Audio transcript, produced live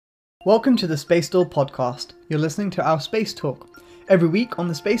Welcome to the Space Door podcast. You're listening to our Space Talk. Every week on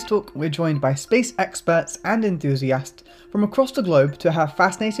the Space Talk, we're joined by space experts and enthusiasts from across the globe to have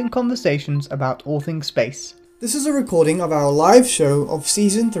fascinating conversations about all things space. This is a recording of our live show of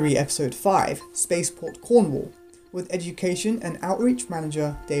Season 3, Episode 5, Spaceport Cornwall, with Education and Outreach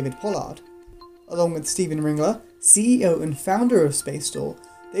Manager David Pollard. Along with Stephen Ringler, CEO and founder of Space Door,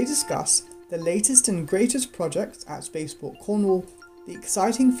 they discuss the latest and greatest projects at Spaceport Cornwall, the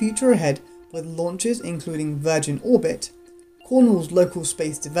exciting future ahead with launches including Virgin Orbit, Cornwall's local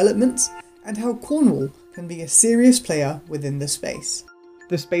space developments, and how Cornwall can be a serious player within the space.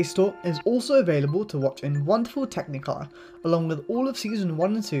 The Space Talk is also available to watch in wonderful Technicolor, along with all of Season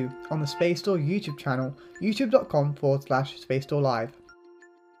 1 and 2 on the Space Door YouTube channel, youtube.com/Space Door Live.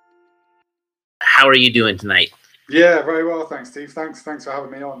 How are you doing tonight? Yeah, very well, thanks, Steve. Thanks for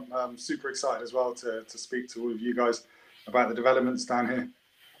having me on. I'm super excited as well to speak to all of you guys about the developments down here.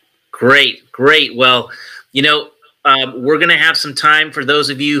 Great. Well, we're going to have some time for those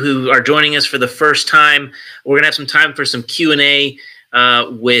of you who are joining us for the first time. We're going to have some time for some Q&A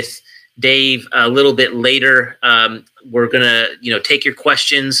with Dave a little bit later. We're going to, take your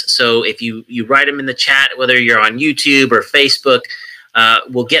questions. So if you write them in the chat, whether you're on YouTube or Facebook,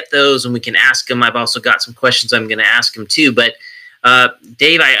 we'll get those and we can ask them. I've also got some questions I'm going to ask him too. But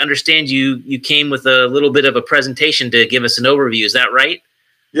Dave, I understand you came with a little bit of a presentation to give us an overview. Is that right?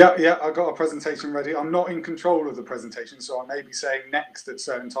 Yeah, I got a presentation ready. I'm not in control of the presentation, so I may be saying next at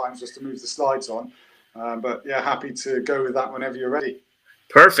certain times just to move the slides on. But yeah, happy to go with that whenever you're ready.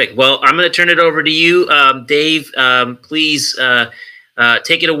 Perfect. Well, I'm going to turn it over to you, Dave. Please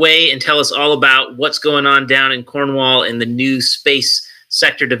take it away and tell us all about what's going on down in Cornwall and the new space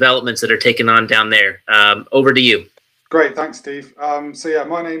sector developments that are taking on down there. Over to you. Great, thanks, Steve. So yeah,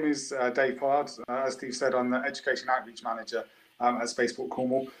 my name is Dave Pollard. As Steve said, I'm the Education Outreach Manager at Spaceport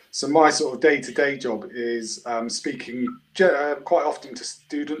Cornwall. So my sort of day-to-day job is speaking quite often to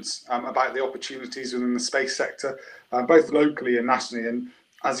students about the opportunities within the space sector, both locally and nationally. And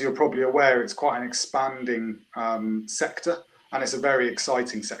as you're probably aware, it's quite an expanding sector, and it's a very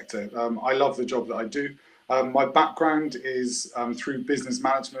exciting sector. I love the job that I do. My background is through business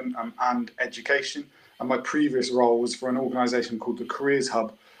management and education. And my previous role was for an organisation called the Careers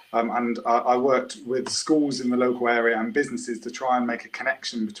Hub, and I worked with schools in the local area and businesses to try and make a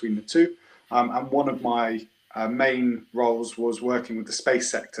connection between the two. And one of my main roles was working with the space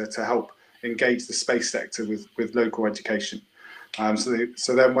sector to help engage the space sector with local education.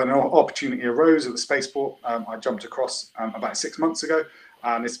 So then when an opportunity arose at the spaceport, I jumped across about 6 months ago,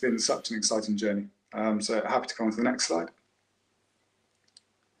 and it's been such an exciting journey. So happy to go on to the next slide.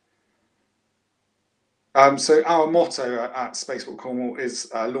 So our motto at Spaceport Cornwall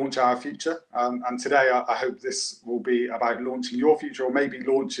is launch our future, and today I hope this will be about launching your future, or maybe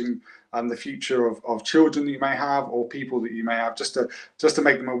launching the future of children that you may have or people that you may have, just to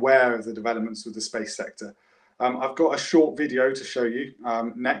make them aware of the developments with the space sector. I've got a short video to show you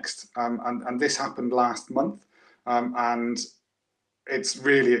next, and this happened last month, and it's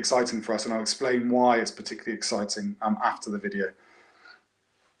really exciting for us, and I'll explain why it's particularly exciting after the video.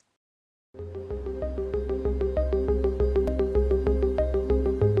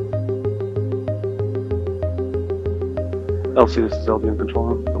 Elsie, this is LD in control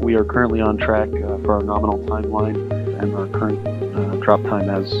room. We are currently on track for our nominal timeline, and our current drop time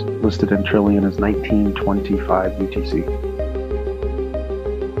as listed in Trillian is 19:25 UTC.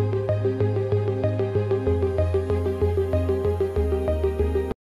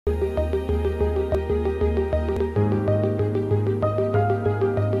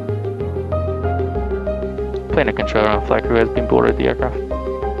 Planet controller and flight crew has been boarded the aircraft.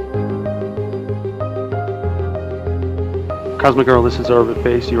 Cosmic Girl, this is Orbit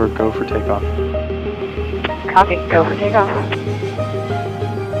Base. You are go for takeoff. Copy, go for takeoff.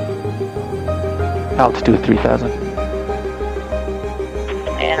 Altitude 3000.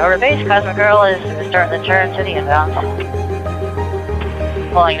 And Orbit Base, Cosmic Girl is starting the turn to the inbound.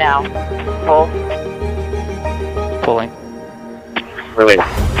 Pulling now. Pull. Pulling. Release.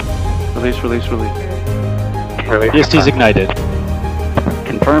 Release. EST's ignited.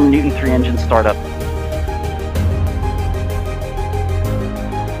 Confirm Newton 3 engine startup.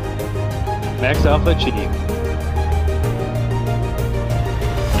 Max Alpha achieved.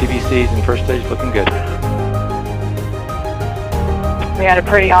 TVC's in first stage looking good. We had a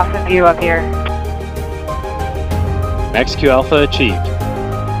pretty awesome view up here. Max Q Alpha achieved.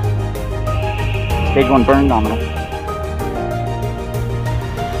 Stage 1 burn nominal.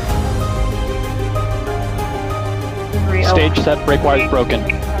 Stage set, brake wires broken.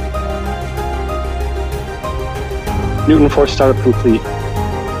 Newton 4 startup complete.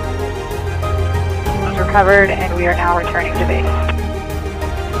 recovered and we are now returning to base.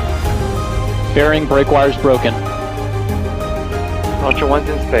 Bearing brake wires broken. Ultra One's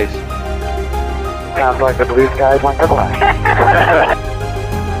in space. Sounds like the blue skies went to black.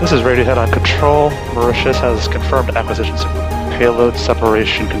 This is Radiohead on control. Mauritius has confirmed acquisition. Payload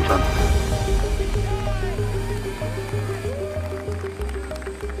separation confirmed.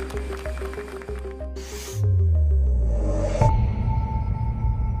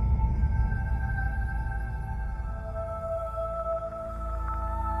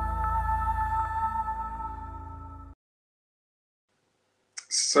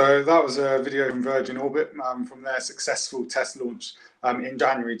 So that was a video from Virgin Orbit from their successful test launch in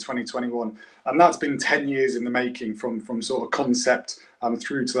January 2021. And that's been 10 years in the making from sort of concept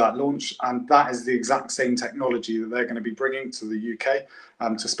through to that launch. And that is the exact same technology that they're going to be bringing to the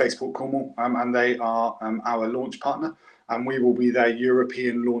UK, to Spaceport Cornwall. And they are our launch partner. And we will be their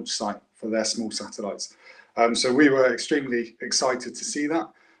European launch site for their small satellites. So we were extremely excited to see that.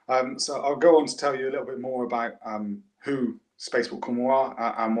 So I'll go on to tell you a little bit more about who Spaceport Cornwall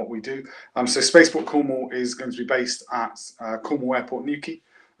are and what we do. So Spaceport Cornwall is going to be based at Cornwall Airport Newquay.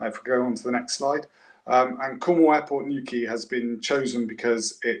 If we go on to the next slide. And Cornwall Airport Newquay has been chosen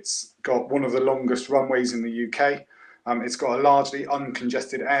because it's got one of the longest runways in the UK. It's got a largely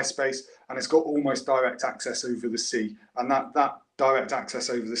uncongested airspace, and it's got almost direct access over the sea. And that direct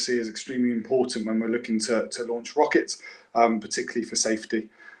access over the sea is extremely important when we're looking to launch rockets, particularly for safety.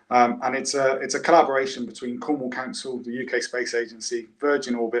 And it's a collaboration between Cornwall Council, the UK Space Agency,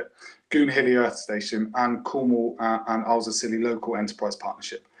 Virgin Orbit, Goonhilly Earth Station, and Cornwall and Isles of Scilly Local Enterprise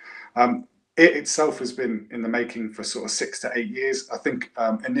Partnership. It itself has been in the making for sort of 6 to 8 years. I think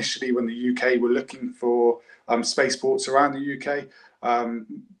initially when the UK were looking for spaceports around the UK,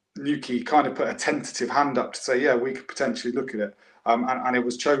 Newquay kind of put a tentative hand up to say, yeah, we could potentially look at it. And it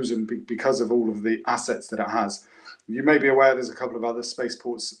was chosen because of all of the assets that it has. You may be aware there's a couple of other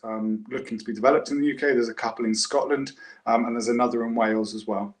spaceports looking to be developed in the UK. There's a couple in Scotland, and there's another in Wales as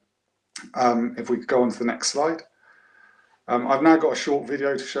well. If we could go on to the next slide. I've now got a short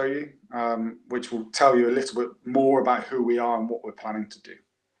video to show you, which will tell you a little bit more about who we are and what we're planning to do.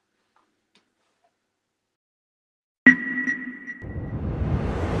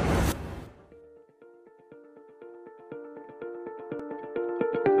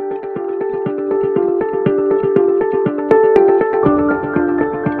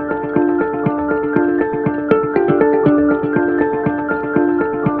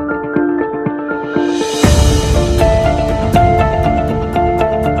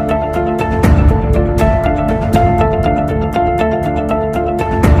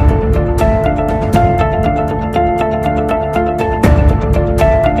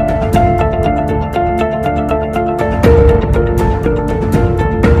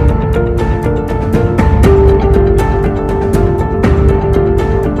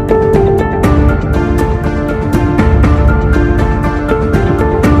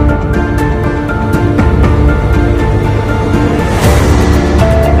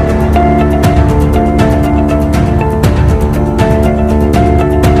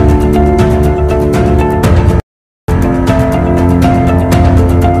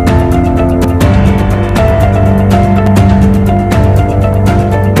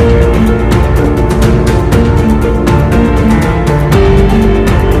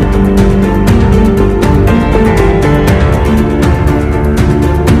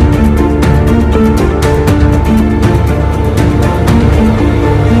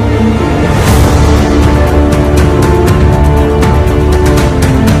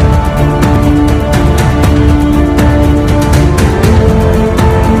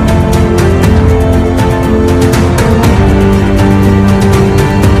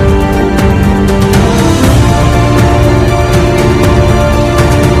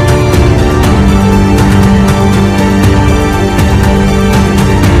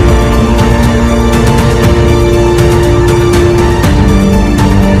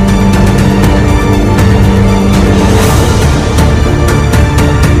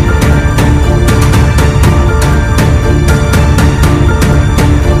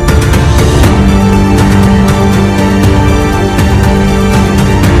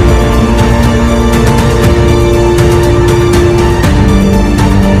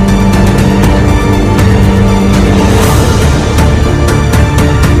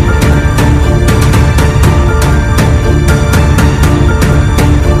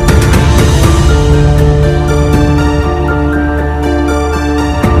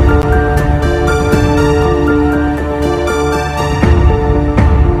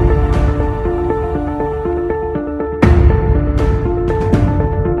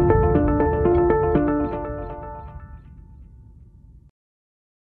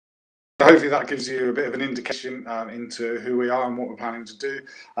 hopefully that gives you a bit of an indication into who we are and what we're planning to do.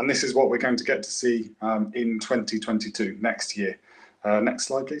 And this is what we're going to get to see in 2022, next year. Next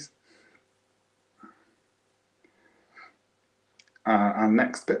slide, please. And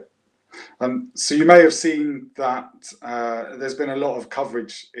next bit. So you may have seen that there's been a lot of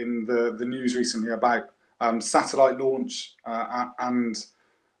coverage in the news recently about satellite launch, and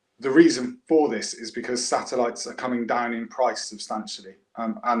the reason for this is because satellites are coming down in price substantially.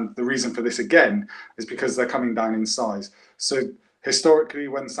 And the reason for this again is because they're coming down in size. So historically,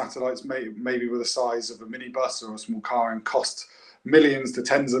 when satellites maybe were the size of a minibus or a small car and cost millions to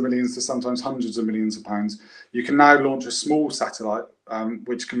tens of millions to sometimes hundreds of millions of pounds, you can now launch a small satellite,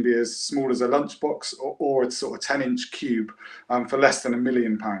 which can be as small as a lunchbox or a sort of 10-inch cube for less than £1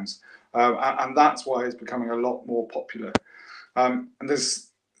 million. And that's why it's becoming a lot more popular. And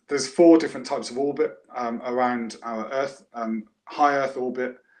there's 4 different types of orbit around our Earth: high Earth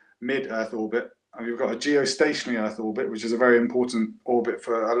orbit, mid-Earth orbit, and we've got a geostationary Earth orbit, which is a very important orbit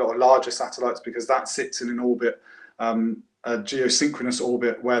for a lot of larger satellites because that sits in an orbit, a geosynchronous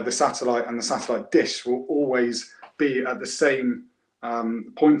orbit, where the satellite and the satellite dish will always be at the same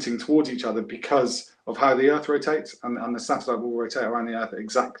pointing towards each other because of how the Earth rotates, and the satellite will rotate around the Earth at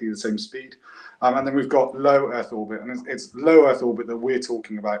exactly the same speed. And then we've got low Earth orbit, and it's low Earth orbit that we're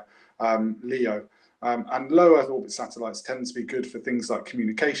talking about, LEO. And low Earth orbit satellites tend to be good for things like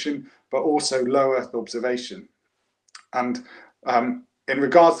communication, but also low Earth observation. And in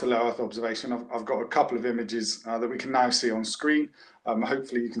regards to low Earth observation, I've got a couple of images that we can now see on screen.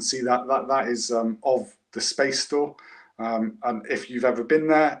 Hopefully you can see that is of the Space Store. And if you've ever been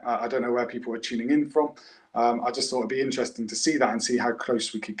there, I don't know where people are tuning in from. I just thought it'd be interesting to see that and see how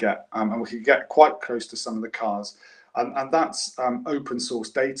close we could get. And we could get quite close to some of the cars. And that's open source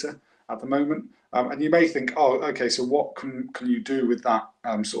data at the moment. And you may think, oh, okay, so what can you do with that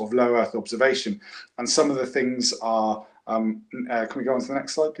sort of low Earth observation? And some of the things are, can we go on to the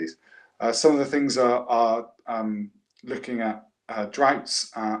next slide, please? Some of the things are looking at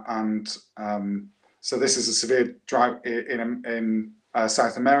droughts and so this is a severe drought in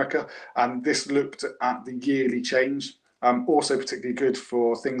South America, and this looked at the yearly change. Also particularly good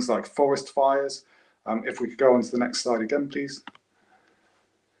for things like forest fires. If we could go on to the next slide again, please.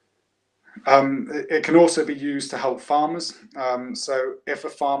 It can also be used to help farmers. So if a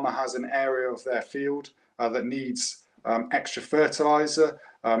farmer has an area of their field that needs extra fertilizer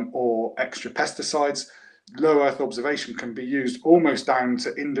or extra pesticides, low Earth observation can be used almost down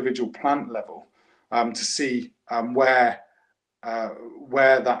to individual plant level to see where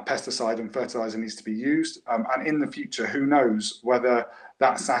that pesticide and fertilizer needs to be used. And in the future, who knows whether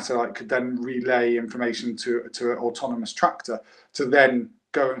that satellite could then relay information to an autonomous tractor to then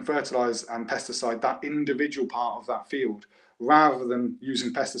go and fertilize and pesticide that individual part of that field, rather than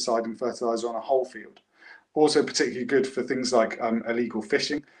using pesticide and fertilizer on a whole field. Also particularly good for things like illegal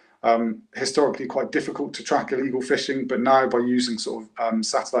fishing. Historically quite difficult to track illegal fishing, but now by using sort of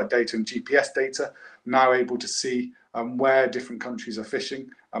satellite data and GPS data, now able to see where different countries are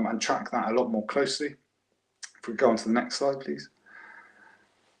fishing and track that a lot more closely. If we go on to the next slide, please.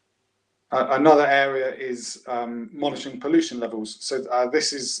 Another area is monitoring pollution levels. So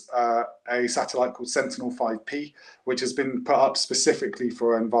this is a satellite called Sentinel-5P, which has been put up specifically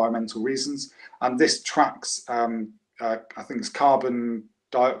for environmental reasons. And this tracks, I think it's carbon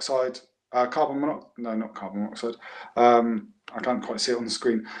dioxide, not carbon monoxide. I can't quite see it on the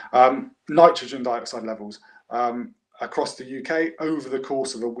screen. Nitrogen dioxide levels across the UK over the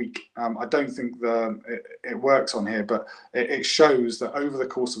course of a week. I don't think it works on here, but it shows that over the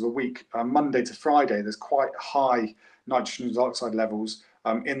course of a week, Monday to Friday, there's quite high nitrogen dioxide levels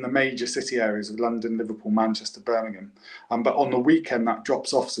in the major city areas of London, Liverpool, Manchester, Birmingham. But on the weekend, that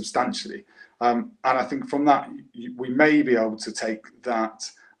drops off substantially. And I think from that, we may be able to take that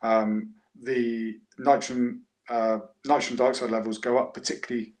the nitrogen dioxide levels go up,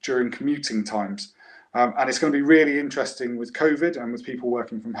 particularly during commuting times. And it's going to be really interesting with COVID and with people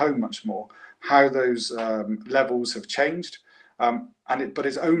working from home much more, how those levels have changed. But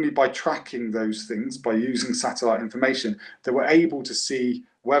it's only by tracking those things, by using satellite information, that we're able to see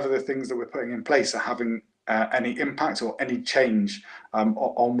whether the things that we're putting in place are having any impact or any change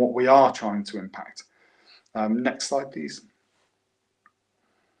on what we are trying to impact. Next slide, please.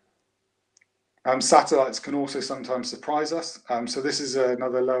 Satellites can also sometimes surprise us. So this is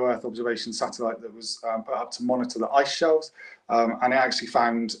another low Earth observation satellite that was put up to monitor the ice shelves, and it actually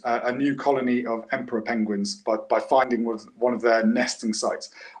found a new colony of emperor penguins by finding one of their nesting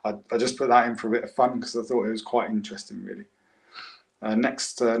sites. I just put that in for a bit of fun because I thought it was quite interesting, really.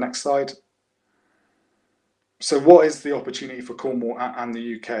 Next slide. So what is the opportunity for Cornwall and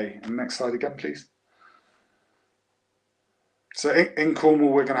the UK? And next slide again, please. So in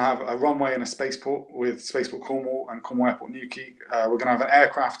Cornwall, we're going to have a runway and a spaceport with Spaceport Cornwall and Cornwall Airport Newquay. We're going to have an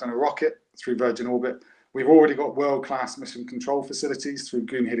aircraft and a rocket through Virgin Orbit. We've already got world-class mission control facilities through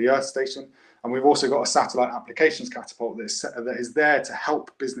Goonhilly Earth Station. And we've also got a satellite applications catapult that is there to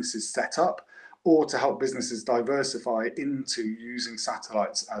help businesses set up or to help businesses diversify into using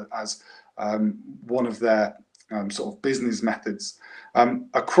satellites as one of their sort of business methods.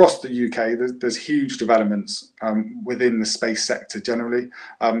 Across the UK, there's huge developments within the space sector generally.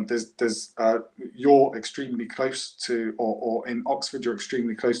 You're extremely close to, or in Oxford, you're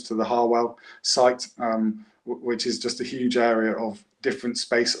extremely close to the Harwell site, which is just a huge area of different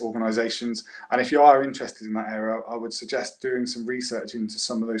space organisations. And if you are interested in that area, I would suggest doing some research into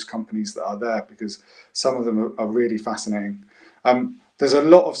some of those companies that are there, because some of them are really fascinating. There's a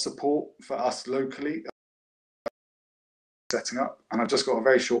lot of support for us locally setting up, and I've just got a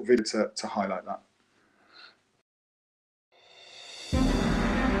very short video to highlight that.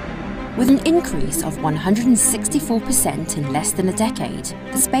 With an increase of 164% in less than a decade,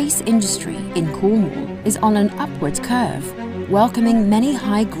 the space industry in Cornwall is on an upward curve, welcoming many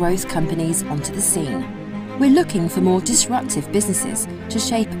high-growth companies onto the scene. We're looking for more disruptive businesses to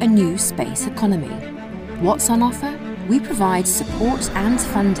shape a new space economy. What's on offer? We provide support and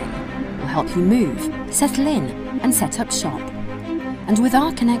funding. We'll help you move, settle in, and set up shop. And with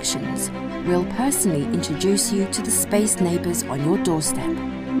our connections, we'll personally introduce you to the space neighbours on your doorstep.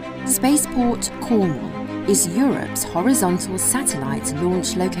 Spaceport Cornwall is Europe's horizontal satellite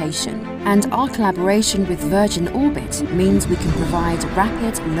launch location, and our collaboration with Virgin Orbit means we can provide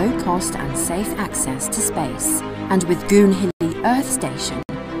rapid, low-cost and safe access to space. And with Goonhilly Earth Station,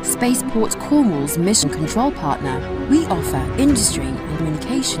 Spaceport Cornwall's mission control partner, we offer industry and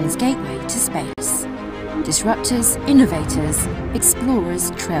communications gateway to space. Disruptors, innovators,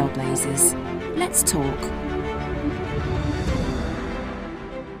 explorers, trailblazers. Let's talk.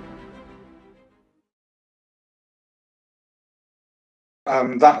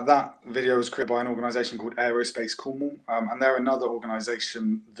 That video was created by an organisation called Aerospace Cornwall, and they're another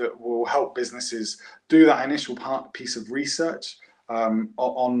organisation that will help businesses do that initial piece of research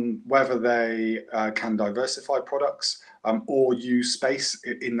on whether they can diversify products or use space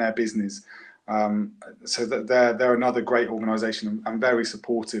in their business. So that they're another great organisation and very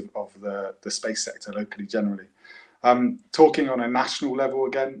supportive of the space sector locally generally. Talking on a national level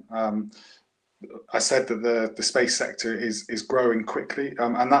again, I said that the space sector is growing quickly,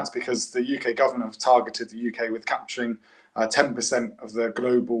 and that's because the UK government have targeted the UK with capturing 10% of the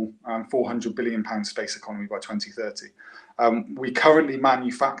global £400 billion space economy by 2030. We currently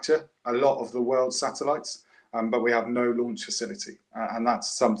manufacture a lot of the world's satellites, but we have no launch facility, and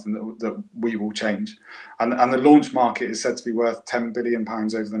that's something that we will change. And the launch market is said to be worth £10 billion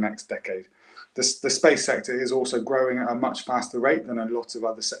over the next decade. The space sector is also growing at a much faster rate than a lot of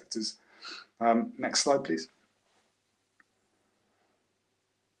other sectors. Next slide, please.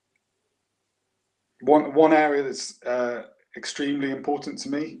 One area that's extremely important to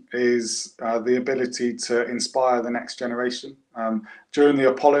me is the ability to inspire the next generation. During the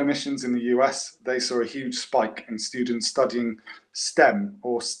Apollo missions in the US, they saw a huge spike in students studying STEM,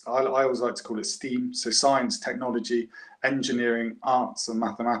 or I always like to call it STEAM, so science, technology, engineering, arts and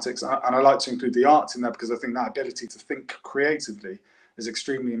mathematics. And I like to include the arts in there because I think that ability to think creatively is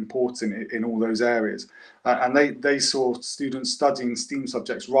extremely important in all those areas. And they saw students studying STEAM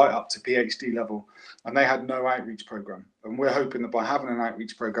subjects right up to PhD level, and they had no outreach program. And we're hoping that by having an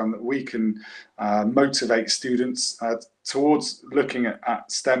outreach program that we can motivate students towards looking at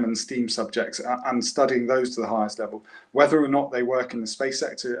STEM and STEAM subjects and studying those to the highest level. Whether or not they work in the space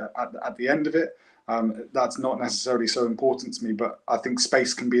sector at the end of it, that's not necessarily so important to me, but I think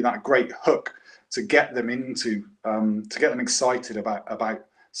space can be that great hook to get them into, to get them excited about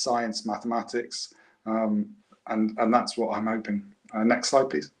science, mathematics, and that's what I'm hoping. Next slide,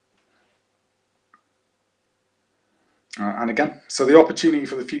 please. And again, so the opportunity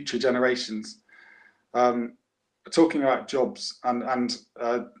for the future generations. Talking about jobs, and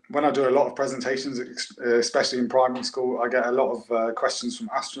when I do a lot of presentations, especially in primary school, I get a lot of questions from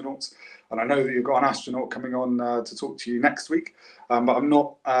astronauts. And I know that you've got an astronaut coming on to talk to you next week, but I'm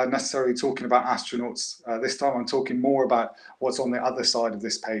not necessarily talking about astronauts this time. I'm talking more about what's on the other side of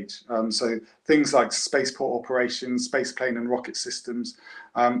this page. So things like spaceport operations, spaceplane and rocket systems,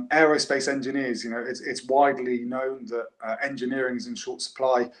 aerospace engineers. You know, it's widely known that engineering is in short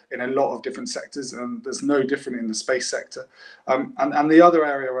supply in a lot of different sectors, and there's no different in the space sector. And the other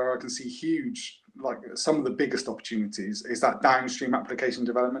area where I can see huge like some of the biggest opportunities is that downstream application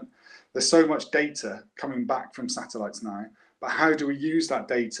development. There's so much data coming back from satellites now, but how do we use that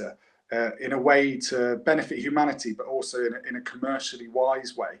data in a way to benefit humanity, but also in a commercially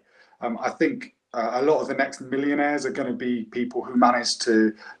wise way? I think a lot of the next millionaires are going to be people who manage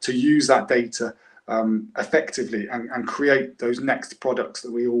to use that data effectively and create those next products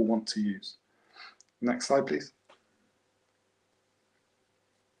that we all want to use. Next slide, please.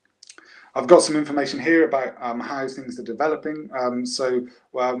 I've got some information here about how things are developing.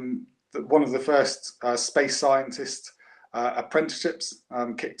 One of the first space scientist apprenticeships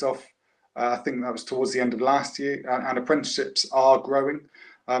kicked off. I think that was towards the end of last year, and apprenticeships are growing.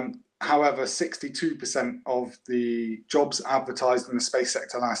 However, 62% of the jobs advertised in the space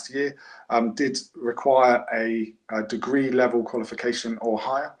sector last year did require a degree level qualification or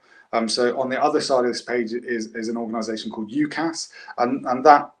higher. So on the other side of this page is an organisation called UCAS, and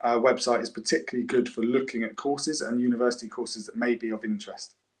that website is particularly good for looking at courses and university courses that may be of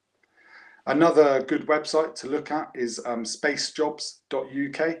interest. Another good website to look at is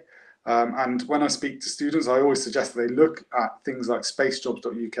spacejobs.uk. And when I speak to students, I always suggest that they look at things like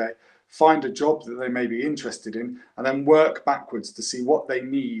spacejobs.uk, find a job that they may be interested in, and then work backwards to see what they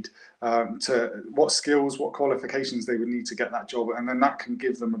need, what skills, what qualifications they would need to get that job, and then that can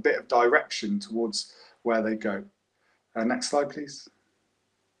give them a bit of direction towards where they go. Next slide, please.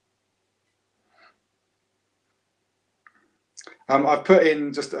 I've put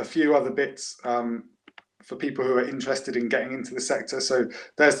in just a few other bits for people who are interested in getting into the sector. So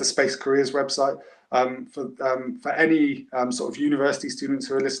there's the Space Careers website. For any sort of university students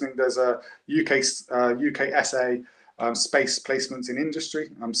who are listening, there's a UKSA Space Placements in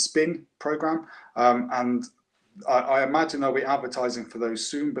Industry, SPIN program. And I imagine they'll be advertising for those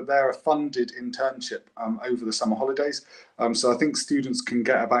soon, but they're a funded internship over the summer holidays. So I think students can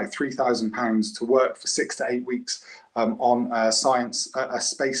get about £3,000 to work for 6 to 8 weeks on a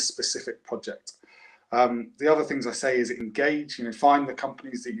space-specific project. The other things I say is engage, find the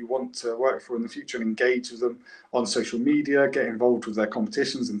companies that you want to work for in the future and engage with them on social media, get involved with their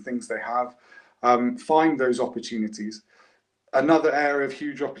competitions and things they have. Find those opportunities. Another area of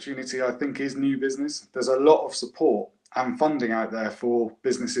huge opportunity, I think, is new business. There's a lot of support and funding out there for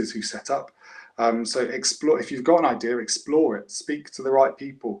businesses who set up. So explore, if you've got an idea, explore it, speak to the right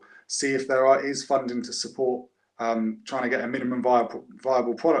people, see if there is funding to support trying to get a minimum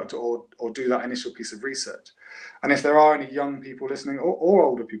viable product or do that initial piece of research. And if there are any young people listening or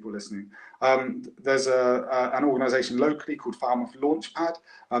older people listening, there's an organisation locally called Falmouth Launchpad,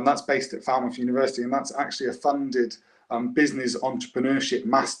 and that's based at Falmouth University, and that's actually a funded business entrepreneurship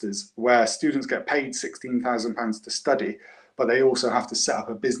masters where students get paid £16,000 to study, but they also have to set up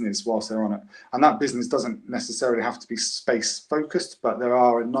a business whilst they're on it. And that business doesn't necessarily have to be space focused, but there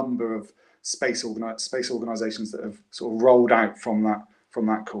are a number of space organisations that have sort of rolled out from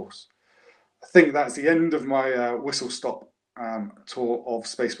that course. I think that's the end of my whistle stop tour of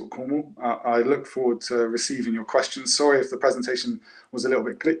Spaceport Cornwall. I look forward to receiving your questions. Sorry if the presentation was a little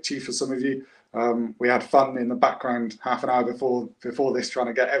bit glitchy for some of you. We had fun in the background half an hour before this, trying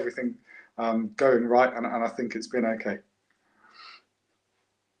to get everything going right, and I think it's been okay.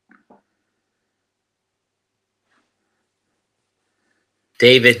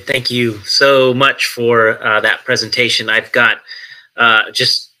 David, thank you so much for that presentation. I've got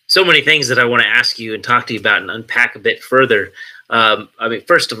just so many things that I want to ask you and talk to you about and unpack a bit further. I mean,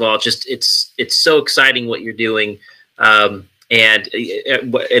 first of all, just it's so exciting what you're doing. And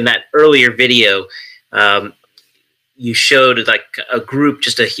in that earlier video, you showed like a group,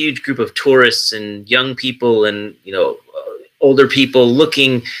 just a huge group of tourists and young people and older people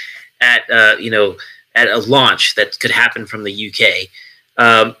looking at at a launch that could happen from the UK.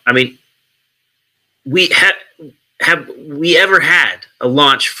 I mean, have we ever had a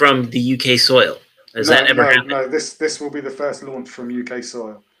launch from the UK soil? Has that ever happened? No, this will be the first launch from UK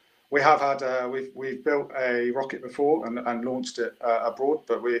soil. We have had we've built a rocket before and launched it abroad,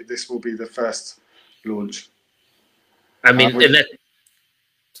 but this will be the first launch. I mean, and that's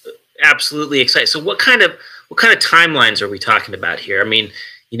absolutely exciting. So what kind of timelines are we talking about here? I mean,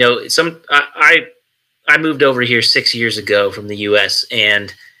 I moved over here 6 years ago from the US,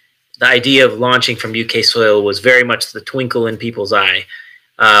 and the idea of launching from UK soil was very much the twinkle in people's eye.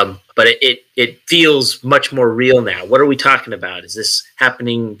 But it feels much more real now. What are we talking about? Is this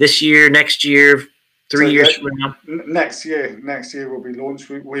happening this year, next year, 3 years from now? Next year will be launched.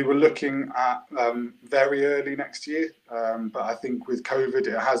 We were looking at very early next year, but I think with COVID,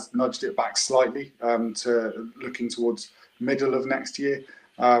 it has nudged it back slightly to looking towards middle of next year.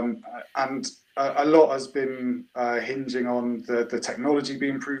 And a lot has been hinging on the technology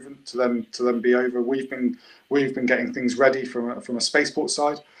being proven to them be over. We've been getting things ready from a spaceport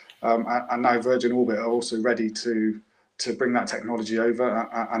side, and now Virgin Orbit are also ready to bring that technology over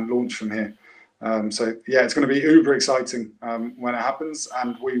and launch from here. So yeah, it's going to be uber exciting when it happens,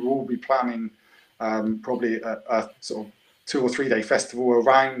 and we will be planning probably a sort of 2 or 3 day festival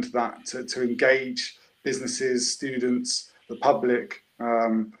around that to engage businesses, students, the public.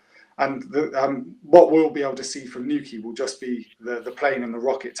 And what we'll be able to see from Newquay will just be the plane and the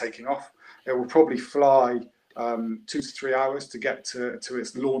rocket taking off. It will probably fly 2 to 3 hours to get to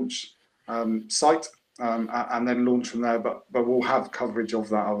its launch site, and then launch from there. But we'll have coverage of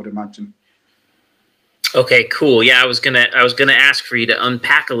that, I would imagine. Okay, cool. Yeah, I was gonna ask for you to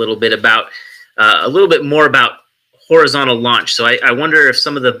unpack a little bit more about horizontal launch. So I wonder if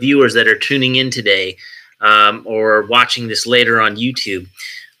some of the viewers that are tuning in today or watching this later on YouTube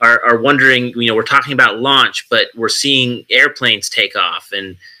are wondering, we're talking about launch, but we're seeing airplanes take off,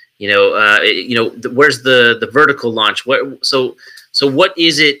 and where's the vertical launch? So what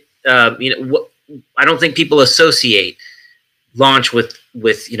is it? I don't think people associate launch with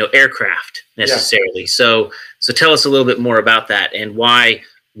aircraft necessarily. Yeah. So tell us a little bit more about that, and why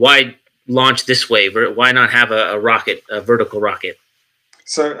launch this way? Why not have a vertical rocket?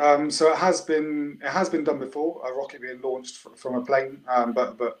 So it has been done before, a rocket being launched from a plane,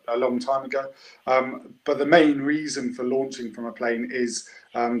 but a long time ago. But the main reason for launching from a plane is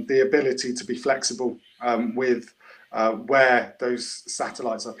the ability to be flexible with where those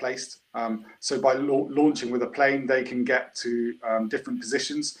satellites are placed. So by launching with a plane, they can get to different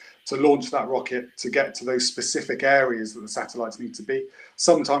positions to launch that rocket to get to those specific areas that the satellites need to be.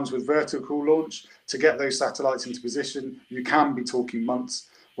 Sometimes with vertical launch, to get those satellites into position, you can be talking months,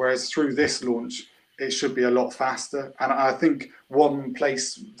 whereas through this launch, it should be a lot faster. And I think one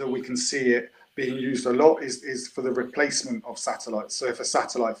place that we can see it being used a lot is for the replacement of satellites. So if a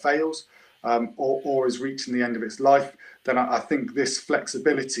satellite fails or is reaching the end of its life, then I think this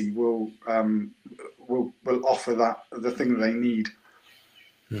flexibility will offer the thing that they need.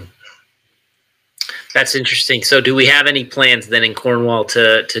 That's interesting. So do we have any plans then in Cornwall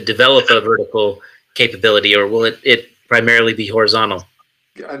to develop a vertical capability, or will it primarily be horizontal?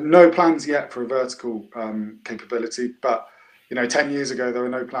 No plans yet for a vertical capability, but 10 years ago there were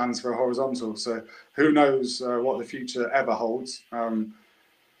no plans for a horizontal. So who knows what the future ever holds.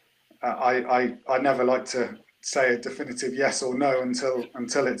 I never like to say a definitive yes or no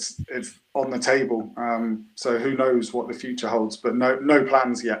until it's on the table. So who knows what the future holds, but no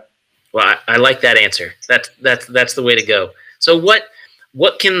plans yet. Well, I like that answer. That's the way to go. So what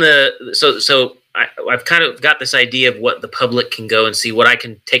can I've kind of got this idea of what the public can go and see, what I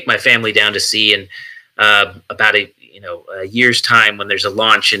can take my family down to see, and about a year's time when there's a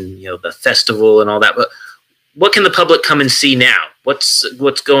launch and the festival and all that. But what can the public come and see now?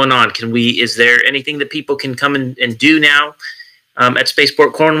 What's going on? Is there anything that people can come and do now at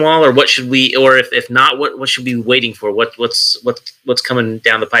Spaceport Cornwall, or what should we, or if not, what should we be waiting for? What's coming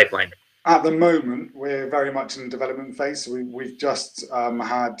down the pipeline? At the moment, we're very much in the development phase. So we've just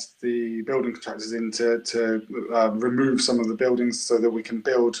had the building contractors in to remove some of the buildings so that we can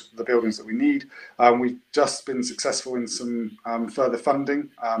build the buildings that we need. We've just been successful in some further funding,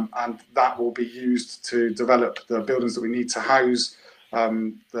 and that will be used to develop the buildings that we need to house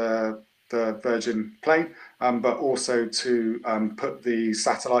the Virgin plane, but also to put the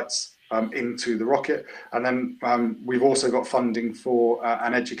satellites into the rocket. And then we've also got funding for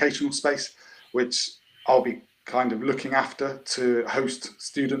an educational space, which I'll be kind of looking after to host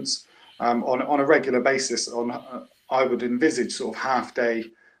students on a regular basis. I would envisage sort of half-day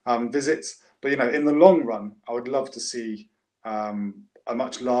visits, but in the long run, I would love to see a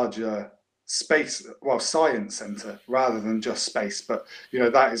much larger science centre rather than just space. But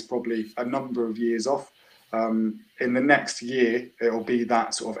that is probably a number of years off. In the next year, it will be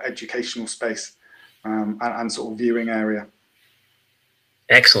that sort of educational space and sort of viewing area.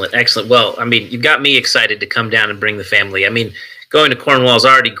 Excellent. Well, I mean, you've got me excited to come down and bring the family. I mean, going to Cornwall is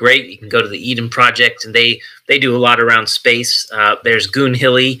already great. You can go to the Eden Project, and they do a lot around space. There's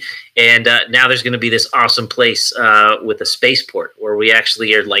Goonhilly, and now there's going to be this awesome place with a spaceport where we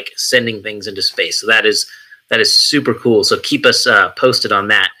actually are like sending things into space. So that is super cool. So keep us posted on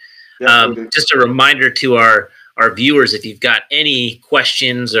that. Yeah, just a reminder to our viewers, if you've got any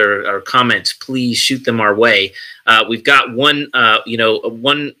questions or comments, please shoot them our way. We've got one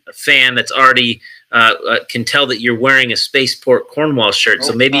fan that's already can tell that you're wearing a Spaceport Cornwall shirt.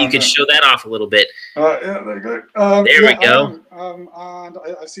 So maybe you could show that off a little bit. Yeah, there you go. There we go. And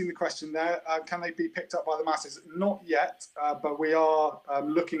I've seen the question there. Can they be picked up by the masses? Not yet, but we are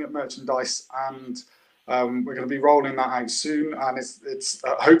looking at merchandise, and we're going to be rolling that out soon. And it's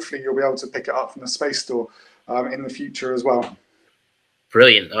hopefully you'll be able to pick it up from the Space Store in the future as well.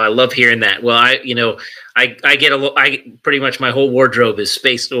 Brilliant. I love hearing that. Well, I get pretty much my whole wardrobe is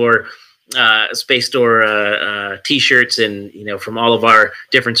Space Store T-shirts, and from all of our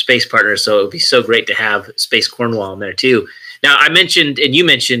different space partners. So it would be so great to have Space Cornwall in there too. Now, I mentioned, and you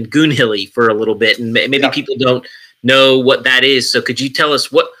mentioned Goonhilly for a little bit, and maybe people don't know what that is. So could you tell us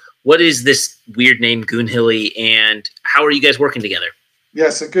what is this weird name Goonhilly, and how are you guys working together? Yeah,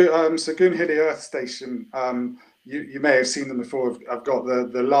 so Goonhilly Earth Station. You may have seen them before. I've got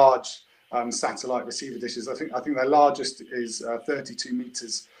the large satellite receiver dishes. I think their largest is 32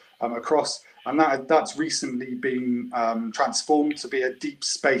 meters across, and that's recently been transformed to be a deep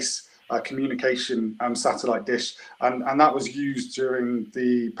space communication satellite dish, and that was used during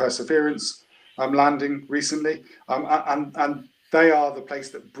the Perseverance landing recently, and they are the place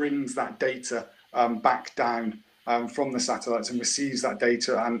that brings that data back down from the satellites and receives that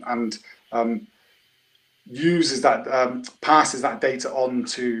data and uses that, passes that data on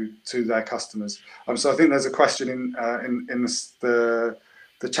to their customers. So I think there's a question in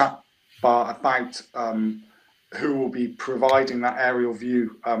the chat bar about who will be providing that aerial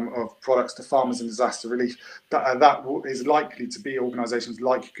view of products to farmers in disaster relief. That is likely to be organisations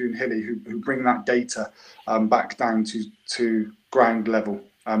like Goonhilly who bring that data back down to ground level.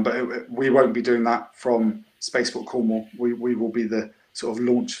 But we won't be doing that from Spaceport Cornwall. We will be the sort of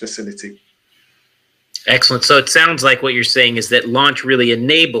launch facility. Excellent. So it sounds like what you're saying is that launch really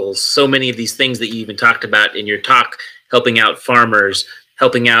enables so many of these things that you even talked about in your talk, helping out farmers,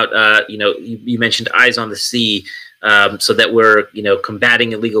 helping out, you mentioned Eyes on the Sea, so that we're,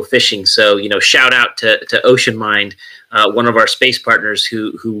 combating illegal fishing. So, shout out to Ocean Mind, one of our space partners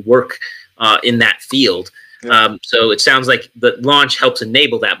who work in that field. Yeah. So it sounds like the launch helps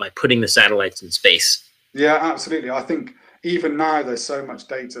enable that by putting the satellites in space. Yeah, absolutely. I think even now there's so much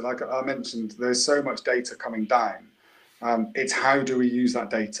data, like I mentioned, there's so much data coming down. It's how do we use that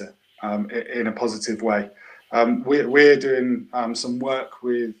data in a positive way? We're doing some work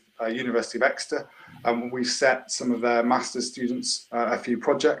with University of Exeter. We've set some of their master's students a few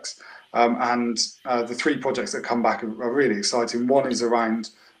projects, and the 3 projects that come back are really exciting. One is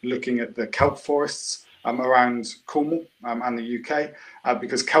around looking at the kelp forests around Cornwall and the UK,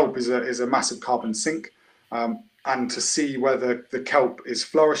 because kelp is a massive carbon sink, and to see whether the kelp is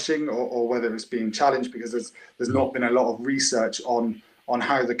flourishing or whether it's being challenged, because there's not been a lot of research on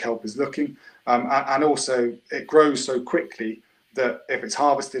how the kelp is looking. And also it grows so quickly that if it's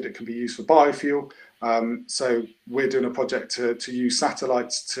harvested, it can be used for biofuel. So we're doing a project to use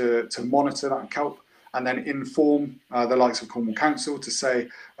satellites to monitor that kelp and then inform the likes of Cornwall Council to say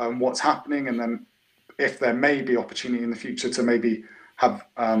what's happening, and then if there may be opportunity in the future to maybe have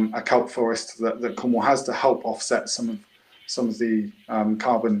a kelp forest that Cornwall has to help offset some of the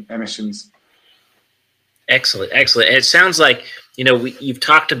carbon emissions. Excellent. And it sounds like you've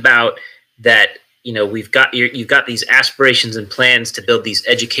talked about that. You've got these aspirations and plans to build these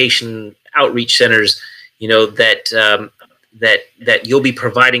education outreach centers. That you'll be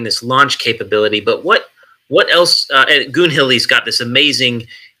providing this launch capability. But what else? Goonhilly's got this amazing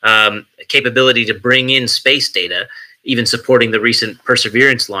capability to bring in space data, even supporting the recent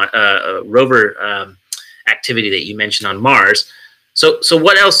Perseverance rover activity that you mentioned on Mars. So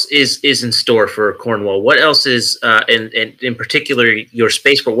what else is in store for Cornwall? What else is, and in particular, your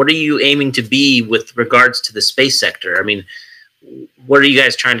spaceport? What are you aiming to be with regards to the space sector? I mean, what are you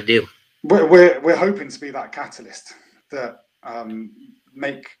guys trying to do? We're hoping to be that catalyst that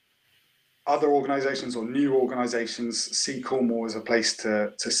make other organisations or new organisations see Cornwall as a place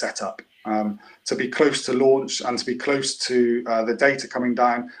to set up, to be close to launch and to be close to the data coming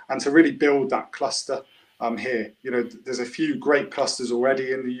down, and to really build that cluster. Here, there's a few great clusters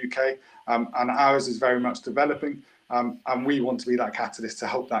already in the UK, and ours is very much developing, and we want to be that catalyst to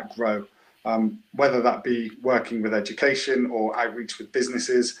help that grow, whether that be working with education or outreach with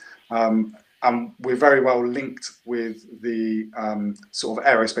businesses. And we're very well linked with the sort of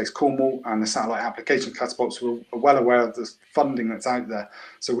Aerospace Cornwall and the satellite application catapults. We're well aware of the funding that's out there,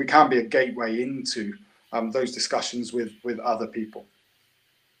 so we can be a gateway into those discussions with other people.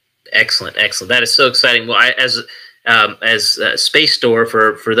 Excellent. That is so exciting. Well, as Space Store,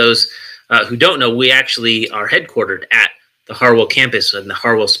 for those who don't know, we actually are headquartered at the Harwell campus and the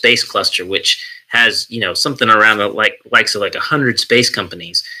Harwell Space Cluster, which has something around the likes of 100 space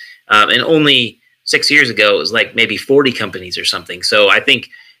companies, and only 6 years ago, it was like maybe 40 companies or something. So I think,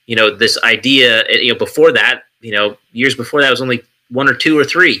 this idea, before that, years before that, was only 1 or 2 or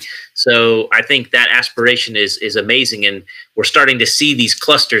 3. So I think that aspiration is amazing. And we're starting to see these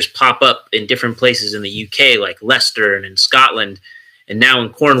clusters pop up in different places in the UK, like Leicester and in Scotland, and now in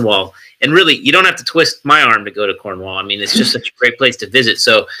Cornwall. And really, you don't have to twist my arm to go to Cornwall. I mean, it's just such a great place to visit.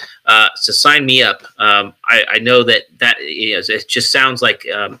 So sign me up. I know that it just sounds like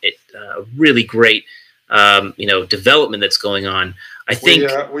a really great, development that's going on. I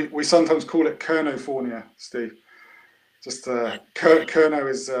think we sometimes call it Kernofornia, Steve. Just Kerno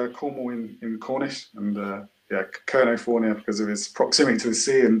is Cornwall in Cornish, and Kernofornia because of its proximity to the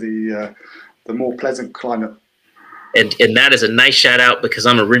sea and the more pleasant climate. And that is a nice shout out because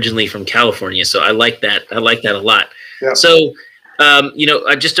I'm originally from California, so I like that. I like that a lot. Yeah. So,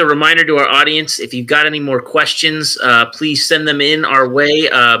 just a reminder to our audience: if you've got any more questions, please send them in our way.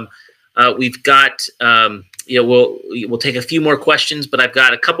 We've got, we'll take a few more questions, but I've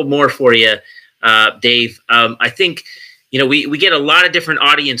got a couple more for you, Dave. I think, we get a lot of different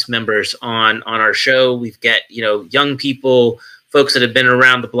audience members on our show. We've got, young people, folks that have been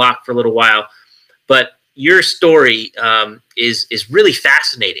around the block for a little while, but your story is really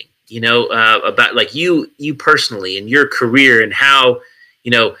fascinating, about like you personally and your career and how,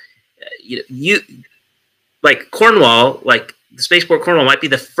 you like Cornwall, like the Spaceport Cornwall might be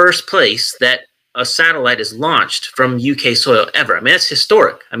the first place that a satellite is launched from UK soil ever. I mean, that's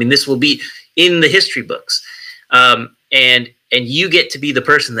historic. I mean, this will be in the history books. And you get to be the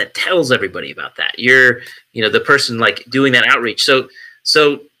person that tells everybody about that. You're, the person like doing that outreach. So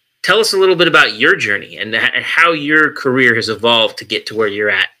tell us a little bit about your journey and how your career has evolved to get to where you're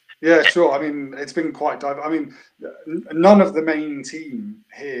at. Yeah, sure. I mean, it's been quite diverse. I mean, none of the main team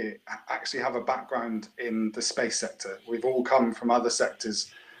here actually have a background in the space sector. We've all come from other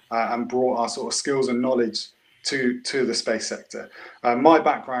sectors and brought our sort of skills and knowledge to the space sector. My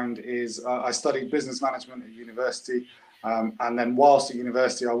background is I studied business management at university. And then whilst at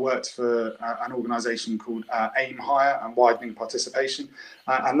university, I worked for an organisation called AIM Hire and Widening Participation.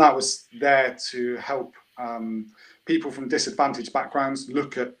 And that was there to help people from disadvantaged backgrounds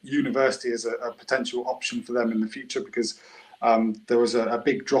look at university as a potential option for them in the future, because there was a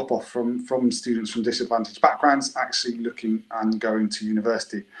big drop off from students from disadvantaged backgrounds actually looking and going to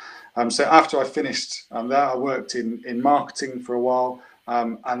university. So after I finished there, I worked in marketing for a while.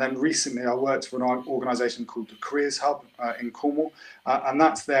 And then recently I worked for an organisation called the Careers Hub in Cornwall. And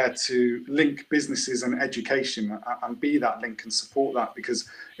that's there to link businesses and education and be that link and support that, because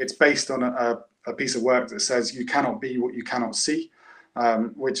it's based on a piece of work that says you cannot be what you cannot see,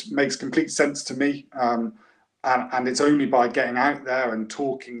 which makes complete sense to me. And it's only by getting out there and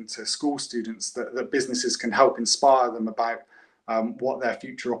talking to school students that businesses can help inspire them about what their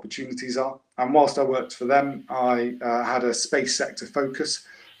future opportunities are. And whilst I worked for them, I had a space sector focus.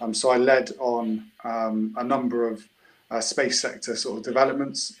 So I led on a number of space sector sort of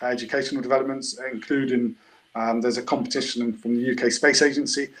developments, educational developments, including there's a competition from the UK Space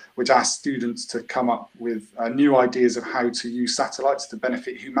Agency, which asks students to come up with new ideas of how to use satellites to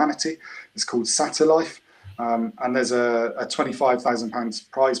benefit humanity. It's called Satellife. And there's a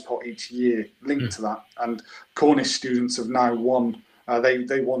 £25,000 prize pot each year linked to that. And Cornish students have now won,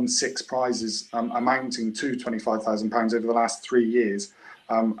 they won 6 prizes amounting to £25,000 over the last 3 years.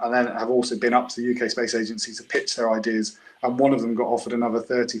 And then have also been up to the UK Space Agency to pitch their ideas. And one of them got offered another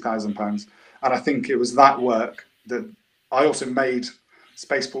 £30,000. And I think it was that work that I also made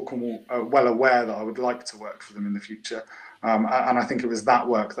Spaceport Cornwall well aware that I would like to work for them in the future. And I think it was that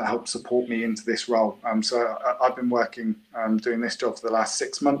work that helped support me into this role. So I've been working doing this job for the last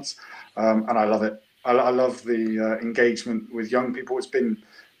 6 months, and I love it. I love the engagement with young people. It's been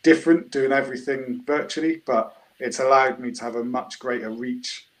different doing everything virtually, but it's allowed me to have a much greater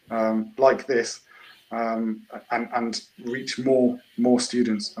reach like this and reach more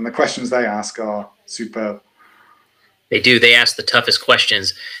students. And the questions they ask are superb. They do. They ask the toughest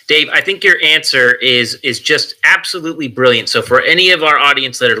questions. Dave, I think your answer is just absolutely brilliant. So for any of our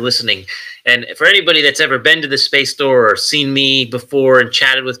audience that are listening, and for anybody that's ever been to the Space Store or seen me before and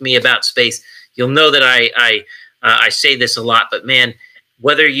chatted with me about space, you'll know that I say this a lot. But man,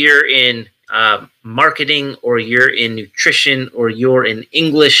 whether you're in marketing or you're in nutrition or you're in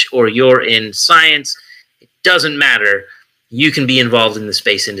English or you're in science, it doesn't matter. You can be involved in the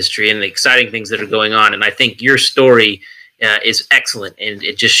space industry and the exciting things that are going on. And I think your story is excellent. And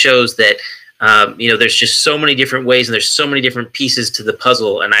it just shows that, there's just so many different ways and there's so many different pieces to the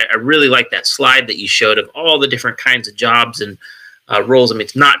puzzle. And I really like that slide that you showed of all the different kinds of jobs and roles. I mean,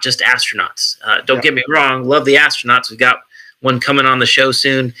 it's not just astronauts. Don't get me wrong. Love the astronauts. We've got one coming on the show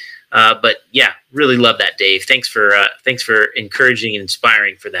soon. But yeah, really love that, Dave. Thanks for encouraging and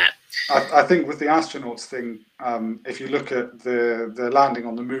inspiring for that. I think with the astronauts thing, if you look at the landing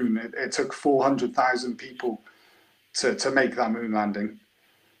on the moon, it took 400,000 people to make that moon landing.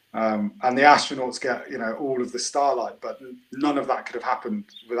 And the astronauts get, all of the starlight, but none of that could have happened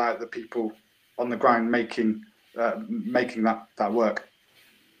without the people on the ground making that work.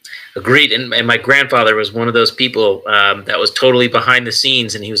 Agreed. And my grandfather was one of those people that was totally behind the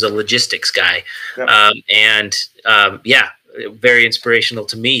scenes, and he was a logistics guy. Yep. Very inspirational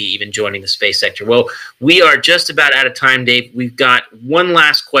to me, even joining the space sector. Well, we are just about out of time, Dave. We've got one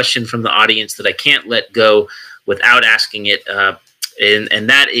last question from the audience that I can't let go without asking it. And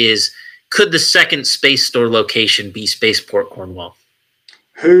that is, could the second space store location be Spaceport Cornwall?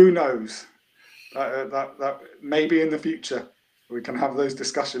 Who knows? That maybe in the future we can have those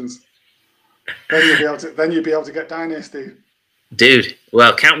discussions. Then you'll be able to get down here, Steve. Dude,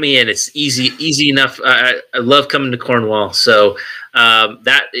 well, count me in. It's easy enough. I love coming to Cornwall, so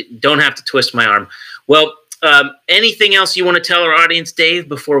don't have to twist my arm. Well, anything else you want to tell our audience, Dave,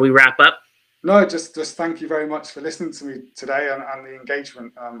 before we wrap up? No, just thank you very much for listening to me today and the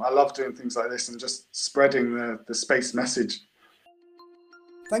engagement. I love doing things like this and just spreading the space message.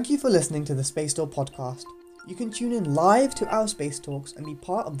 Thank you for listening to the Space Door podcast. You can tune in live to our Space Talks and be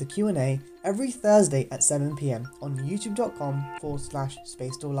part of the Q&A every Thursday at 7 PM on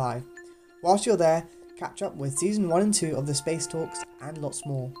youtube.com/Space Door Live. Whilst you're there, catch up with Season 1 and 2 of the Space Talks and lots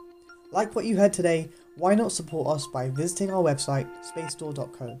more. Like what you heard today, why not support us by visiting our website,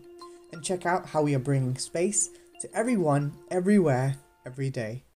 spacedoor.co, and check out how we are bringing space to everyone, everywhere, every day.